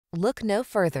Look no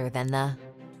further than the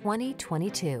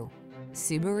 2022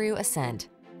 Subaru Ascent.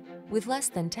 With less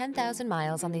than 10,000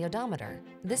 miles on the odometer,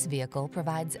 this vehicle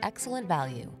provides excellent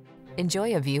value.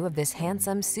 Enjoy a view of this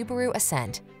handsome Subaru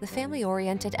Ascent, the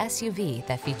family-oriented SUV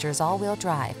that features all-wheel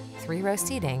drive, 3-row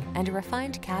seating, and a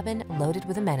refined cabin loaded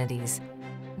with amenities.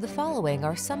 The following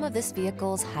are some of this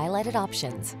vehicle's highlighted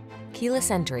options: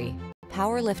 keyless entry,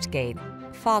 power liftgate,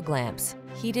 fog lamps,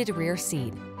 heated rear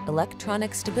seat,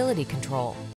 electronic stability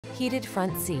control, heated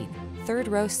front seat,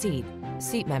 3rd-row seat,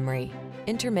 seat memory,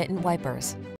 intermittent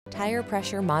wipers, tire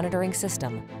pressure monitoring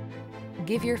system.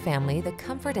 Give your family the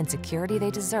comfort and security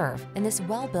they deserve in this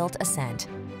well-built Ascent.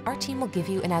 Our team will give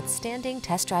you an outstanding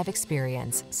test drive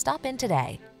experience. Stop in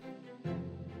today.